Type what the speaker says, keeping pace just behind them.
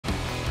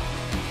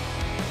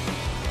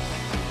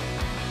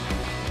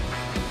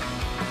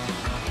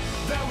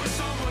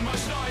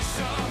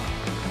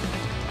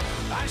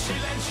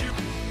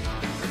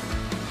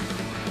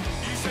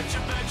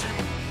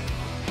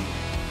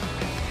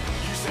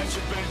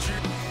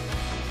bedroom.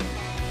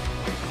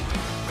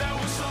 There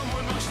was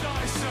someone much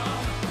nicer,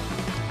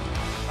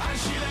 and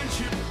she lent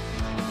you.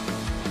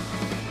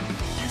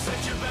 You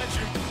said your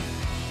bedroom.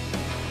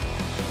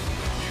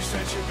 You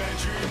said your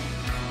bedroom.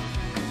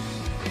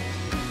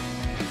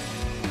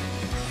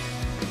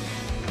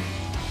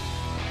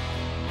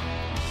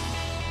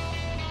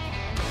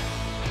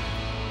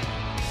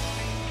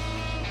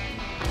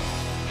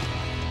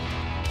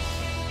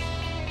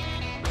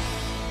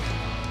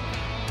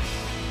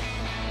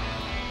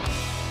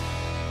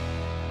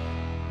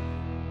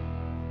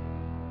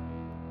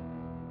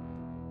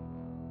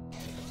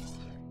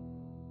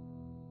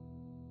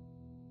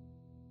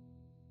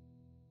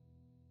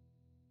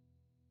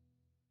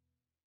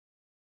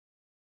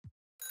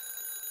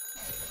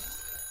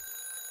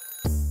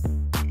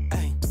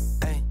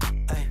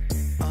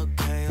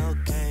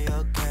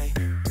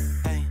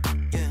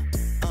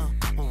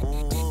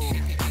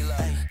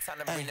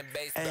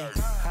 Hey,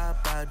 how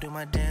about do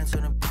my dance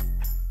on the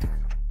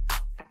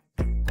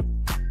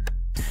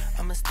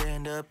I'm a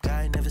stand-up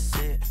guy, never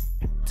sit.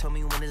 Told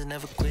me winners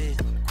never quit.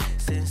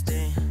 Since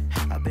then,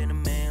 I've been a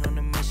man on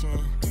a mission.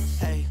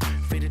 Hey,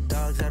 free the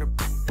dogs out of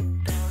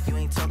you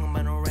ain't talking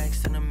about no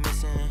racks and I'm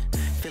missing.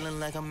 Feeling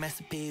like I'm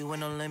Master P with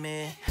no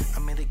limit.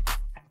 I'm in the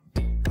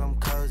I'm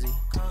cozy.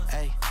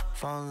 Hey,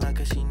 phone like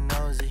her, she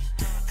nosy.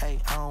 Hey,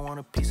 I don't want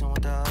a piece, I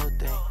want the whole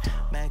thing.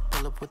 Mac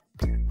pull up with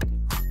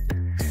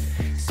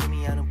see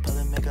me out in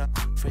public, make a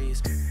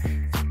freeze.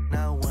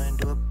 Now I wanna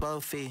do it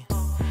both feet.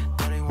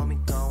 Know they want me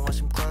gone, watch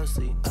them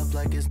closely.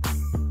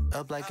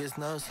 Up like it's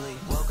no sleep.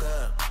 Woke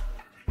up.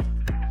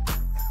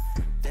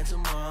 Then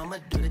tomorrow I'ma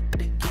do it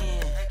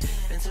again.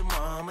 Then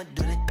tomorrow I'ma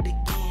do it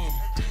again.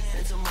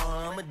 Then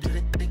tomorrow I'ma do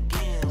it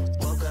again.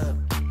 Woke up.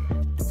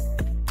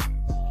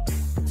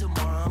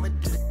 Tomorrow I'ma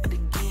do it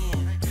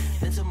again.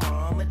 Then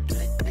tomorrow I'ma do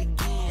it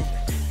again.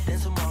 Then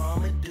tomorrow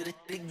I'ma do it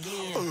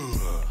again.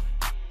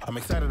 I'm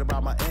excited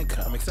about my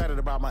income. I'm excited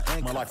about my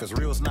income. My life is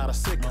real, it's not a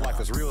sitcom. My life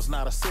is real, it's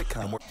not a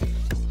sitcom.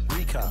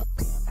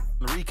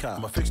 Recon.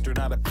 I'm a fixture,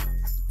 not a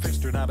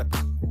fixture, not a.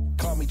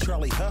 Call me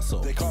Charlie Hustle.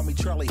 They call me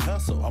Charlie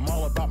Hustle. I'm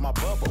all about my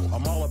bubble.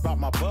 I'm all about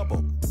my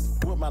bubble.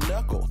 With my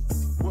knuckle.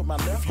 With my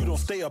knuckle. If you don't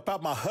stay up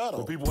out my huddle.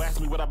 When people ask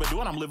me what I've been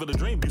doing, I'm living a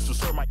dream. Used to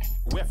serve my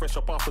wet fresh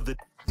up off of the.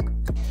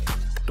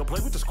 Don't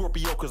play with the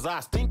Scorpio, cause I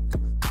stink.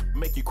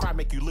 Make you cry,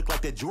 make you look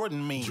like that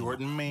Jordan meme.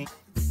 Jordan meme.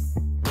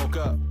 Woke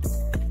up.